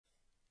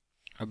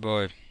Oh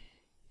boy,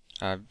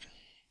 uh,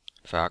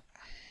 fuck.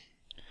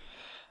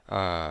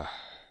 Uh,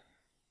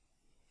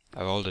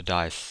 I rolled a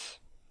dice.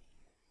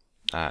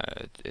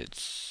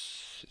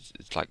 It's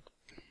like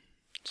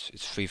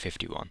it's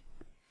 3:51.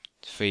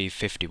 It's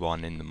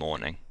 3:51 in the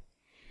morning,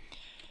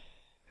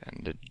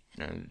 and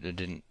I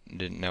didn't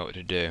know what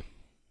to do.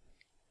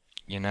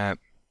 You know,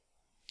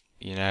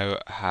 you know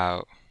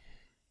how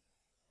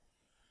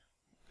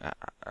uh,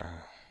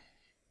 uh,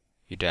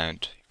 you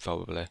don't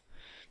probably,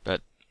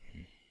 but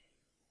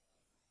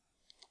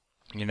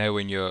you know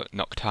when you're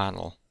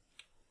nocturnal,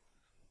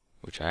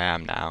 which I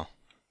am now,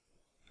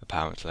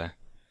 apparently,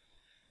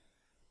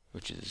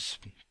 which is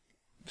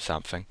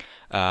something.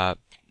 And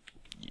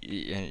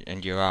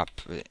you're up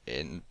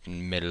in the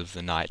middle of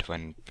the night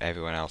when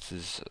everyone else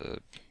is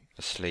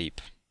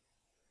asleep.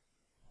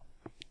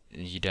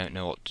 And you don't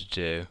know what to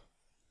do.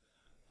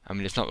 I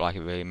mean, it's not like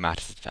it really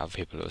matters if other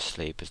people are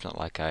asleep. It's not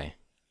like I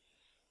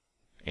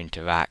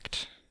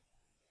interact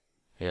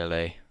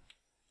really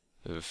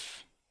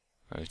with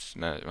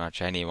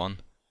much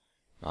anyone,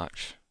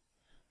 much.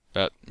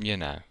 But you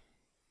don't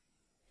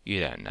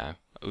know.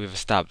 We've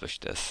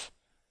established this.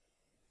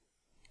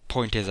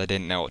 Point is, I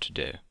didn't know what to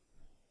do.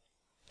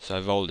 So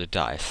I rolled a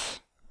dice,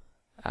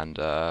 and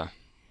on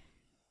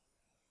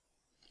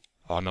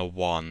a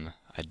 1,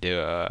 I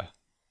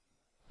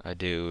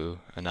do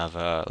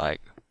another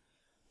like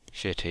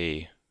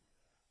shitty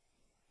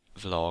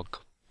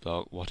what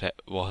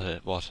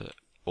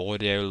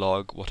audio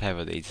log,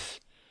 whatever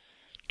these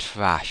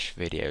trash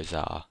videos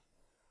are.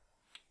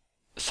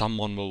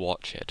 Someone will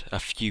watch it. A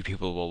few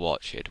people will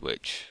watch it,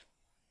 which,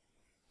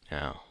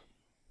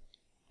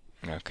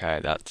 okay,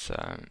 that's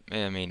I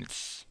mean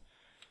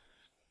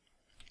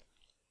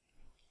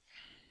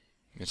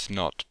it's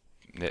not.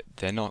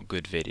 They're not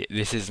good video.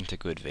 This isn't a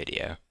good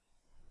video.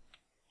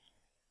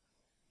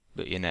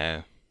 But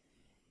I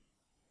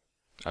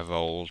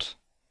rolled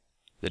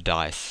the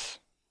dice,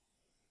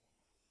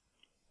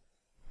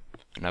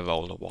 and I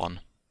rolled a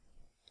 1.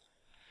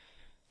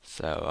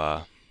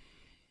 So,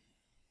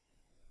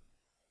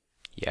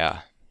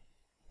 yeah.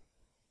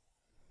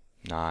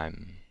 Now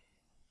I'm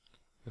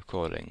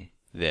recording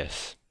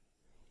this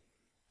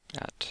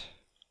at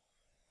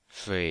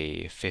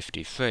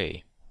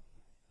 3:53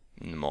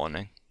 in the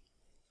morning.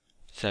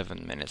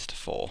 7 minutes to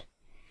 4.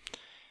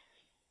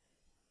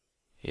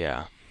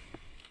 Yeah.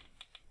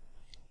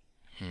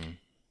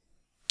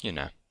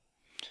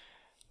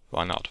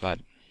 Why not? I've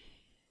had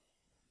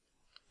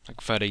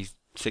like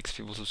 36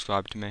 people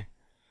subscribe to me.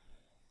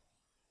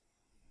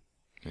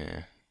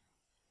 Yeah.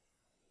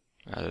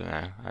 I don't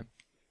know. I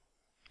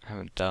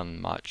haven't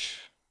done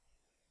much.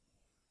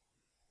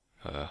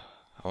 I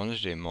wanted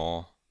to do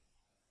more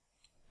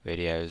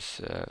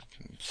videos.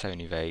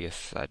 Sony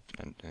Vegas, it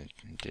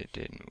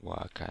didn't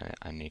work.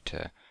 I need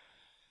to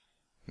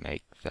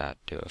make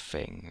that do a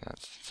thing.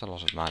 It's a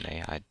lot of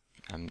money.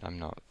 I'm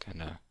not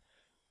gonna.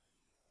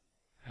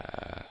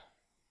 I'm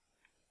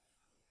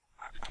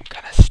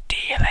gonna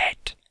steal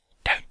it.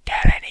 Don't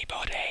tell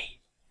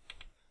anybody.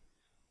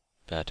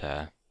 But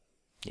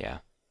yeah.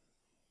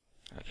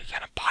 You're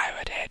gonna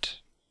pirate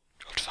it.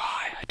 You'll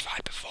try. I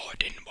tried before. It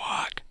didn't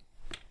work.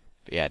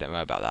 But yeah, don't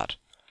worry about that.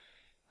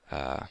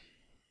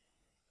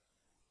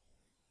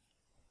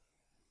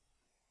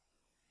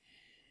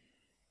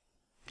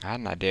 I had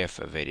an idea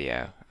for a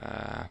video.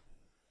 I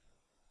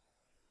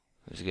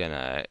was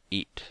gonna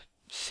eat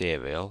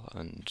cereal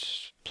and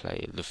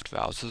play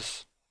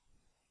Luftwausers.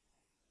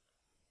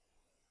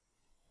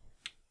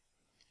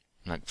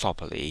 Like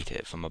properly eat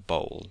it from a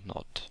bowl,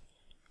 not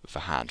with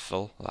a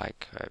handful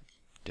like I was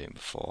doing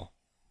before.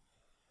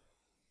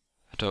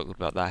 I talked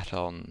about that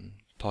on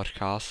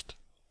podcast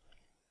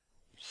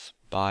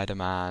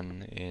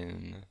Spider-Man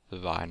in the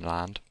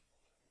Rhineland.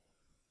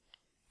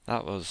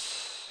 That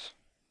was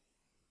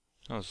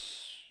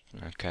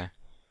okay.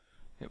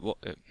 It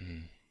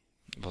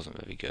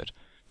wasn't very good,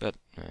 but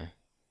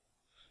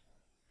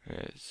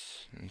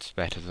it's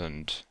better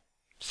than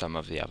some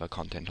of the other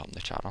content on the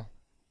channel.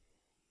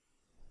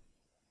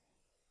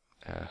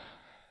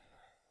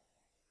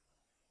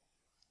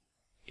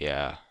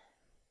 Yeah.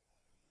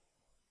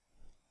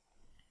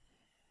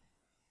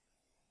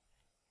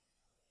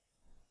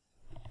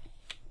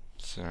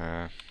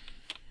 So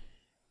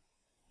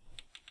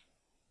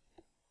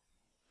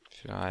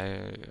should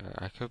I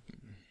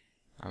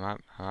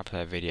might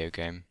play a video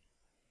game.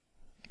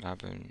 I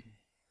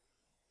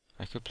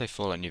could play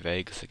Fallout New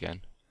Vegas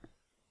again.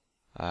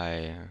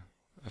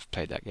 I've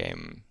played that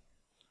game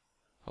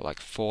like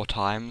 4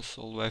 times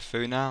all the way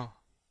through now.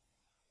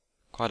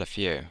 Quite a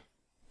few.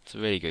 It's a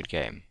really good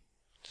game.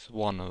 It's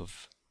one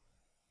of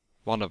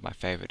my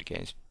favorite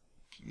games.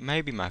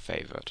 Maybe my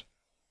favorite.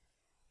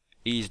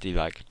 Easily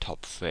like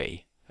top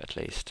 3 at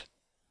least.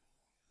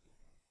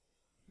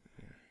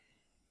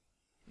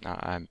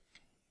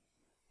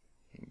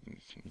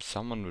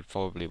 Someone would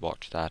probably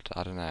watch that.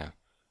 I don't know.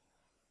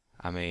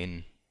 I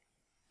mean,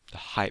 the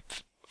hype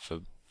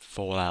for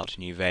Fallout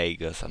New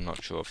Vegas, I'm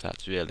not sure if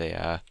that's really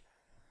at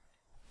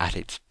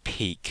its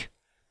peak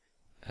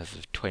as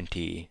of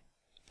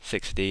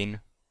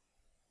 2016.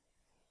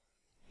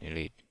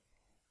 nearly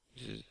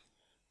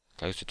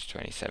closer to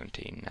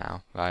 2017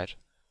 now, right?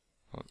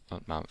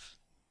 What month?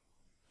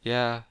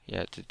 Yeah,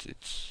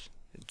 it's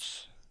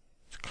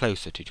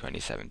closer to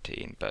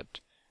 2017, but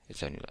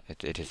it's only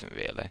it isn't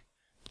really.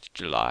 It's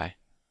July.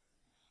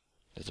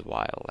 There's a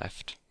while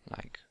left,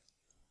 like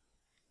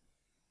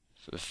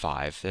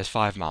There's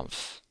 5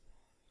 months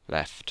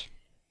left.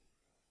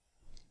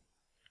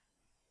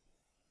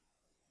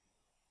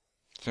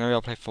 So maybe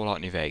I'll play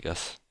Fallout New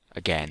Vegas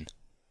again,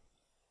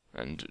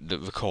 and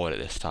record it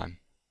this time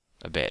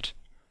a bit.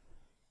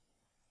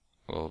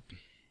 Well,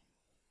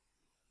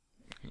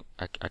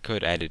 I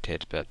could edit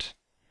it, but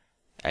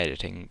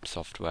editing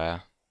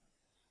software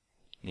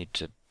need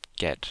to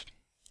get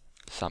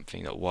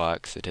something that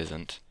works. It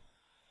isn't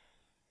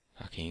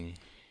fucking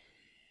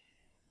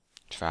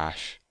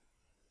trash.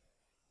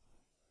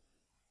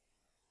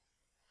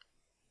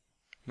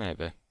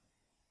 Maybe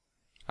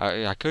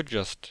I could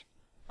just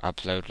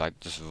upload like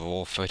just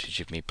raw footage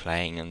of me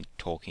playing and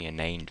talking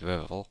inane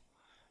drivel.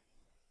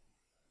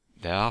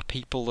 There are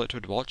people that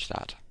would watch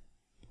that.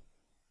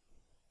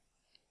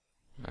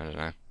 I don't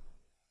know.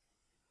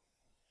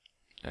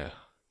 Ugh.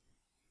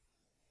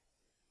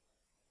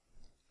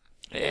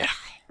 Ugh.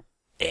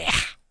 Ugh.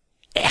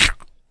 Ugh.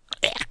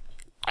 Ugh.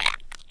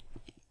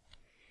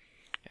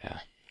 Yeah.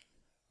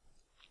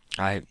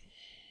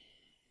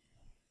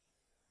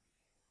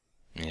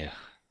 Yeah.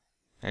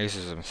 Maybe this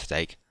is a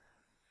mistake.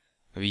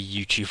 Maybe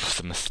YouTube was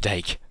a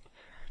mistake.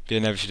 Maybe I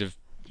never should have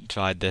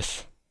tried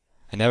this.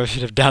 I never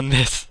should have done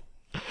this.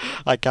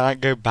 I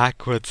can't go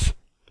backwards.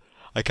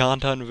 I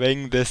can't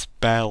unring this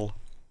bell.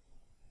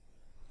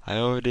 I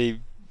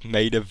already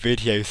made a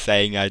video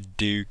saying I'd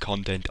do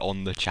content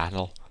on the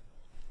channel.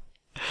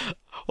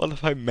 What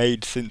have I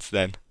made since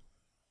then?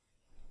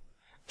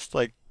 It's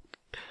like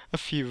a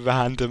few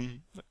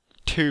random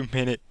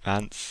 2-minute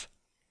rants.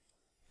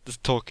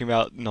 Just talking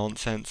about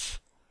nonsense.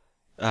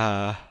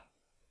 The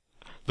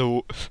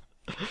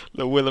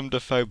Willem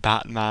Dafoe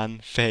Batman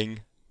thing.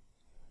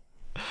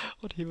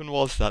 What even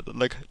was that?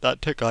 Like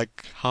that took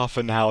like half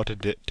an hour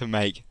to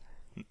make,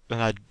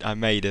 and I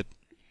made it,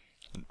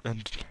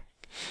 and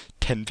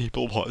 10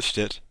 people watched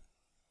it.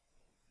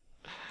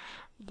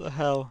 What the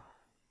hell?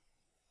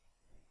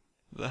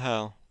 What the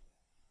hell?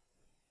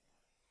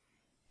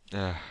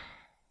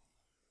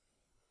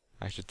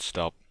 I should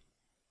stop.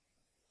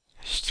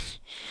 I should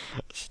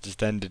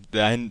just end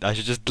it. I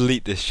should just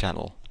delete this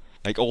channel.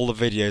 Like all the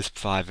videos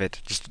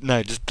private. Just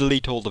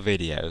delete all the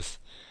videos.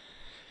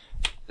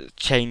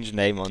 Change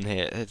name on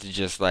here. It's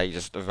just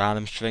a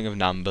random string of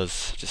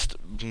numbers. Just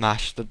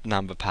mash the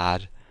number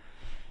pad,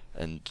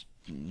 and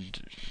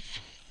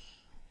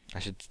I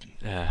should.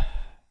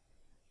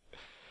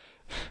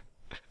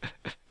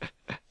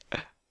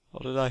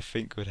 What did I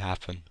think would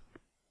happen?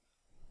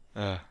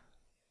 I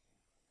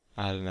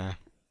don't know.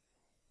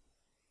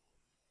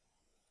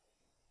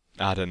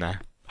 I don't know.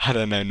 I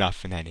don't know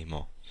nothing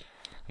anymore.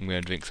 I'm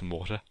gonna drink some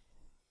water.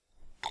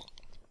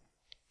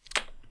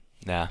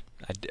 Yeah,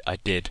 I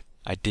did.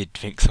 I did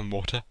drink some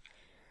water.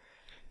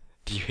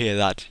 Did you hear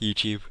that,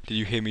 YouTube? Did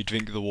you hear me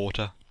drink the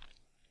water?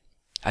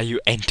 Are you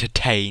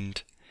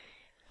entertained?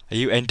 Are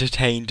you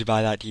entertained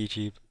by that,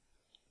 YouTube?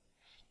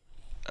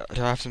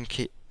 Do I have some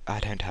key? I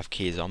don't have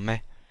keys on me.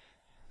 I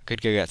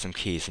could go get some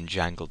keys and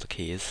jangle the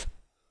keys.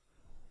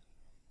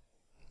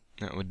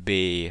 That would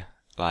be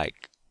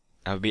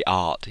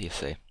art, you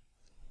see.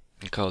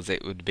 Because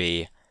it would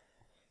be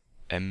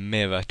a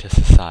mirror to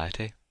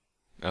society.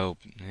 Oh,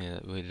 yeah,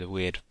 with a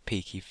weird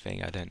peaky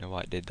thing. I don't know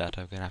why it did that.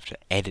 I'm gonna have to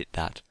edit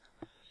that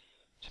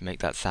to make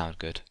that sound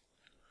good.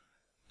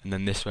 And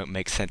then this won't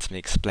make sense me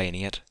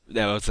explaining it.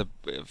 There was a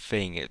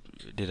thing,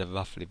 it did a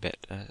roughly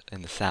bit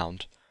in the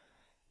sound.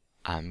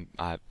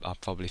 I'll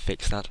probably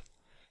fix that.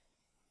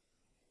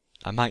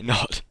 I might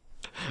not.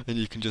 And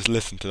you can just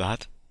listen to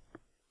that.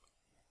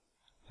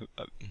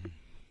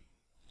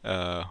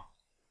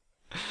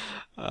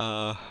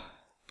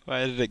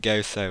 Where did it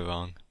go so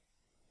wrong?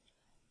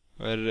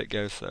 Where did it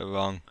go so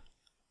wrong?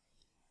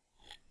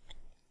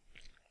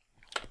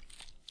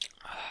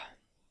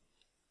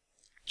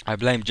 I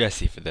blame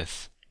Jesse for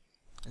this.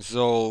 It's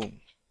all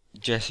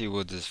Jesse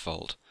Woods'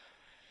 fault.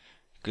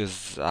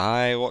 Because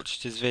I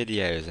watched his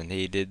videos and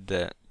he did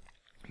the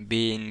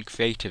being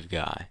creative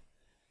guy.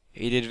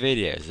 He did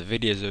videos. The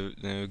videos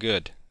are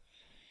good.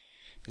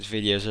 His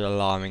videos are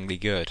alarmingly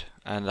good.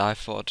 And I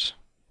thought,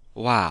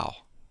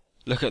 wow,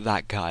 look at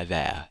that guy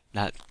there.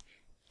 That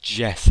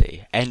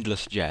Jesse,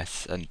 Endless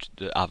Jess, and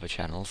the other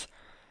channels.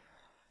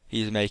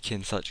 He's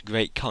making such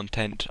great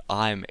content.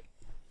 I'm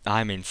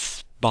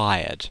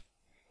inspired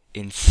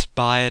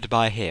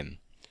by him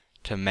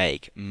to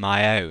make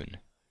my own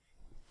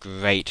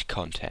great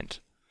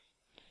content,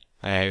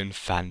 my own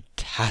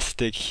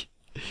fantastic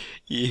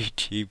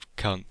YouTube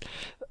content.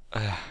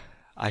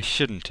 I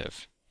shouldn't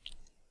have.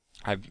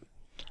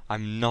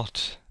 I'm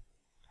not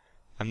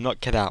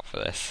cut out for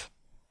this.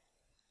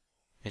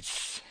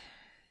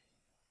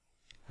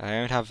 I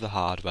don't have the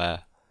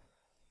hardware.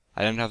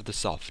 I don't have the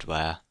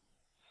software.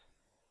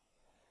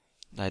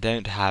 I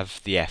don't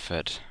have the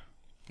effort.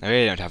 I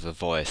really don't have the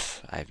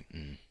voice.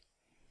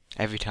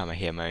 Every time I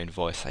hear my own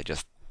voice, I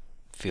just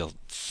feel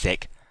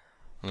sick.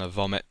 I want to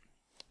vomit.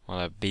 I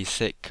want to be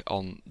sick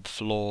on the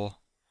floor,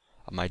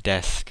 on my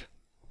desk.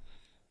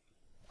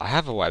 I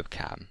have a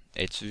webcam.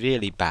 It's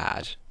really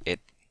bad.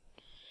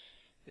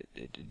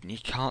 You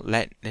can't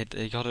let it.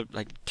 You gotta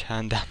like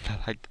turn down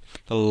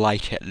the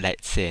light it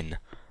lets in,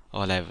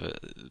 or whatever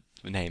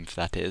the name for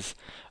that is,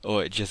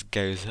 or it just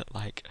goes at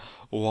like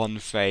 1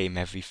 frame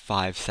every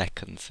 5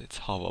 seconds. It's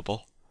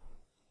horrible.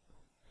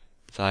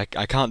 So I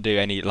can't do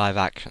any live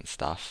action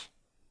stuff.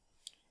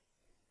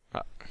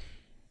 But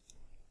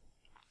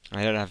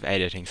I don't have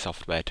editing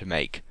software to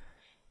make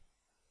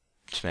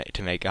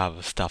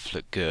other stuff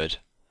look good.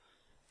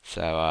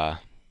 So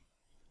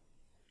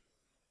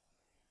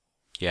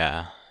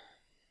yeah.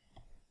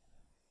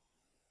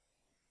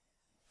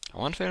 I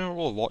wonder if anyone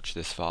will watch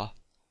this far.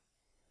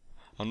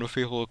 I wonder if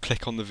people will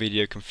click on the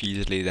video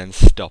confusedly, then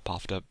stop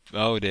after.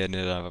 Oh dear,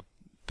 another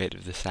bit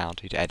of the sound.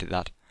 Who'd edit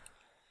that?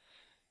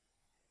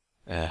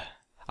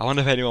 I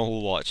wonder if anyone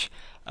will watch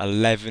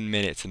 11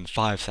 minutes and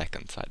 5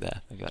 seconds right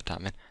there. Look at that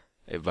timing.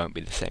 It won't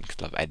be the same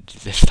because I've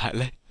edited this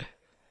slightly.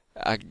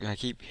 I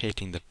keep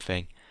hitting the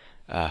thing.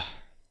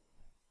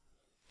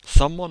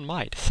 Someone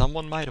might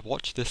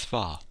watch this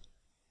far.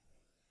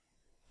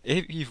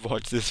 If you've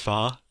watched this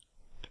far,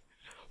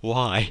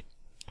 why?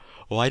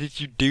 Why did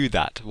you do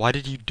that? Why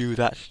did you do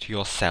that to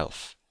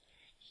yourself?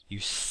 You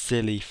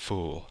silly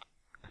fool.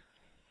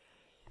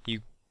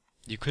 You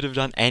could have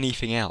done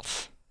anything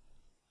else.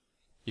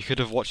 You could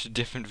have watched a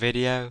different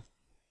video.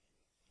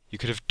 You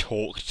could have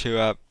talked to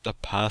a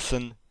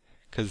person,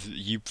 because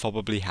you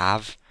probably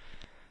have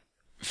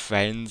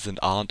friends and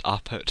aren't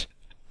up at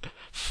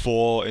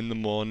 4 in the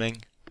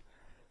morning,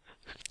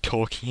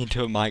 talking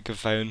into a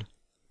microphone,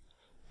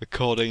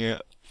 recording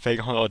a thing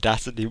on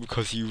Audacity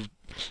because you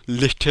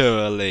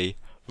literally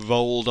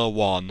rolled a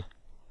 1.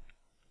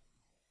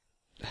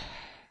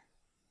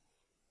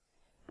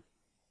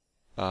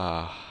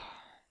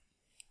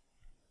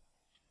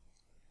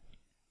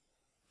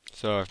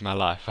 So of my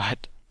life,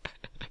 right?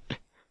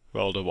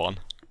 Rolled a 1.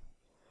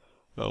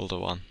 Rolled a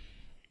 1.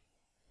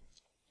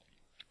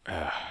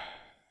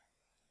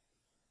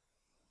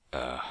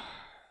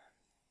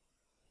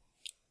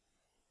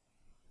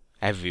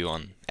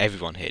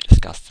 Everyone here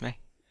disgusts me.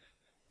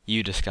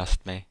 You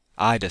disgust me.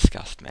 I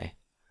disgust me.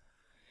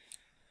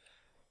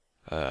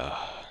 I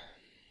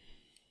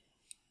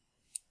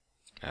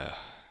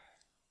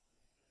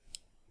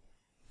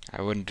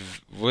would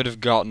have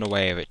gotten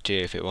away with it too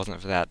if it wasn't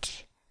for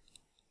that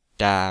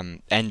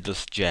damn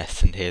Endless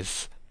Jess and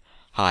his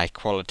high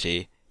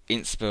quality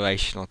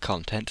inspirational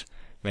content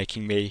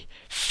making me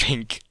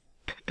think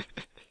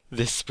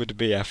this would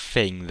be a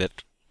thing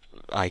that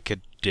I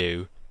could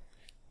do.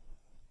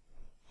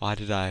 Why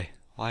did I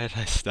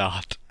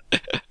start?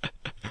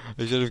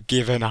 I should have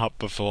given up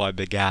before I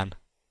began.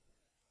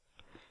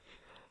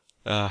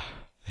 I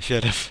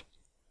should have.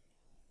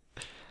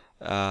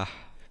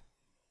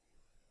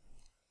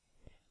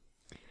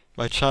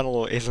 My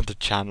channel isn't a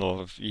channel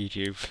of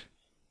YouTube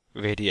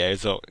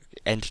videos or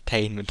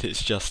entertainment,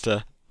 it's just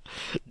a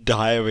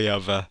diary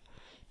of a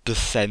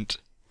descent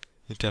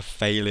into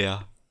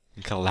failure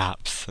and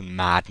collapse and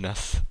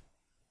madness.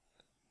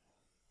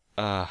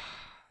 I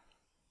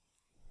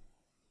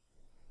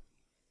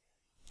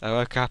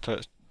woke up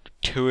at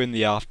 2 in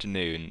the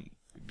afternoon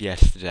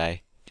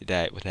yesterday,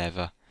 today,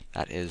 whatever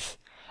that is,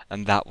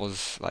 and that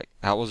was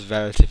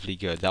relatively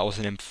good. That was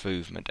an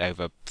improvement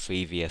over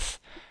previous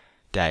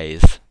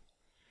days.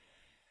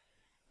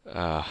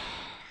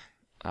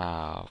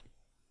 Oh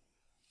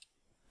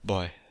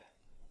boy,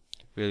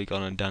 really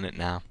gone and done it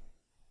now.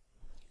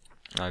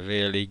 I've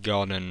really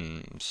gone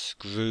and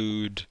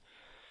screwed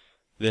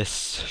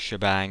this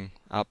shebang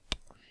up.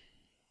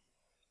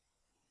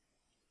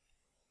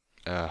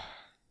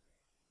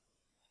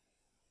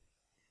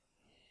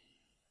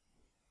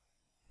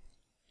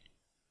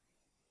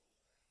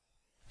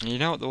 You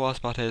know what the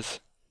worst part is?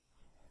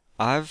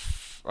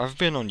 I've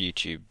been on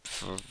YouTube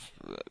for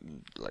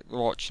like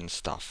watching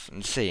stuff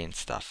and seeing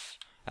stuff.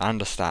 I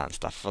understand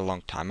stuff for a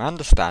long time. I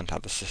understand how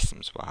the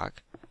systems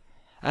work.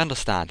 I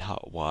understand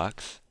how it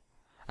works.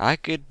 I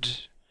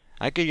could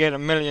get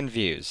 1 million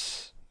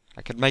views.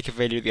 I could make a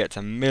video that gets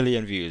 1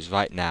 million views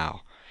right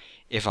now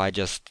if I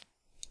just,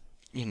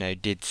 you know,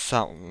 did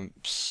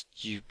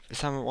you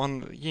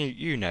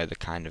know the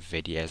kind of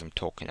videos I'm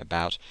talking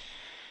about.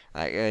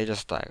 Like they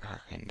just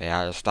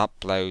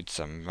upload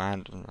some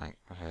random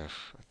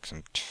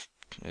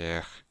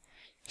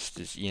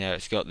you know,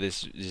 it's got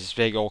this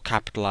big all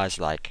capitalized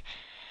like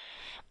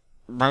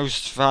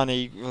most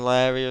funny,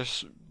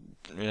 hilarious.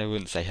 I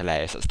wouldn't say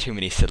hilarious. That's too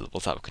many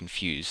syllables. That would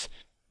confuse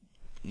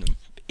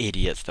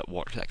idiots that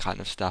watch that kind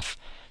of stuff.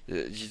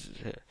 You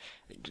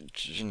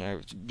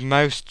know,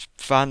 most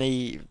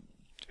funny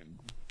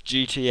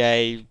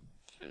GTA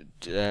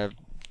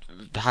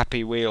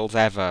Happy Wheels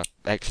ever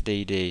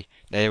XDD.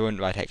 They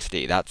wouldn't write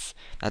XD. That's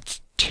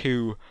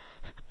too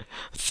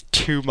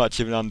much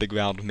of an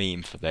underground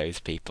meme for those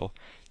people.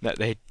 No,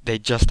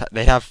 they'd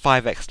have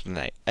 5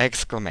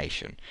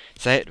 exclamation.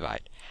 Say it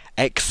right.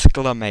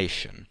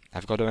 Exclamation.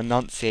 I've got to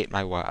enunciate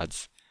my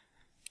words.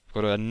 I've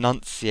got to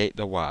enunciate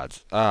the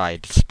words. Ah, I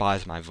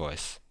despise my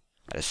voice.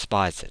 I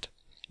despise it.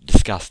 It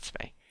disgusts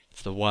me.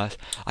 It's the worst.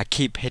 I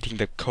keep hitting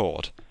the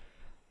chord.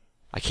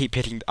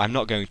 I'm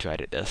not going to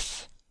edit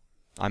this.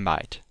 I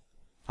might.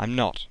 I'm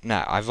not.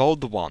 No, I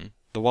rolled the one.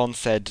 The one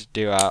said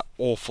do a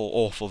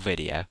awful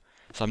video.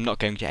 So I'm not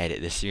going to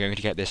edit this. You're going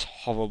to get this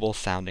horrible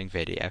sounding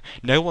video.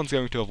 No one's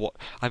going to have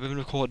I've been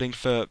recording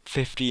for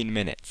 15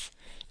 minutes.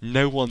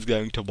 No one's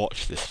going to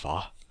watch this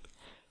far.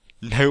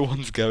 No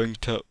one's going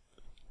to...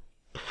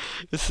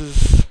 This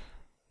is...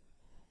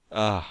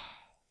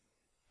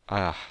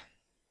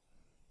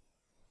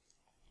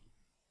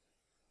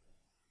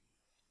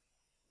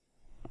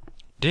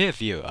 Dear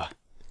viewer,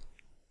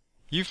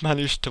 you've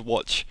managed to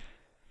watch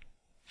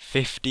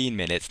 15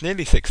 minutes,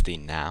 nearly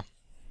 16 now,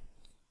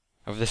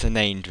 of this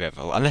inane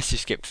drivel, unless you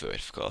skipped through it,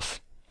 of course.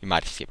 You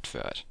might have skipped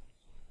through it.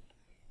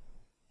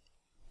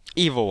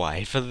 Either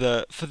way, for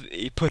the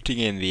putting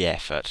in the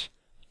effort.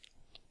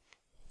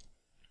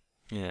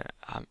 Yeah,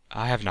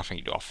 I have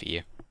nothing to offer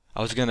you.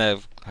 I was gonna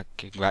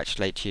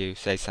congratulate you,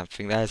 say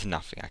something. There's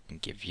nothing I can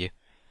give you.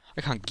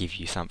 I can't give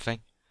you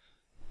something.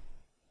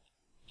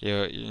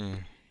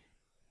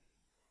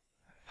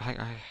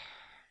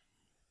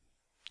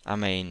 I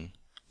mean,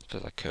 I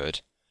suppose I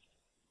could.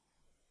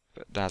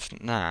 But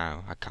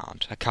no, I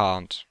can't. I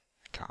can't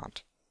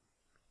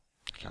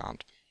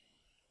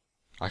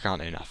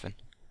do nothing.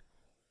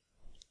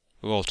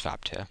 We're all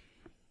trapped here.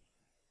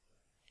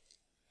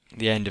 At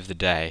the end of the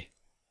day,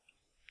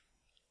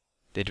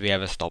 did we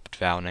ever stop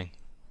drowning?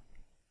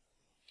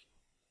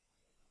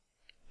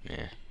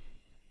 Yeah.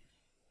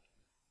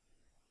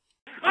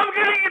 I'm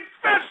getting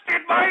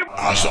infested by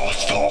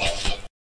Azathoth.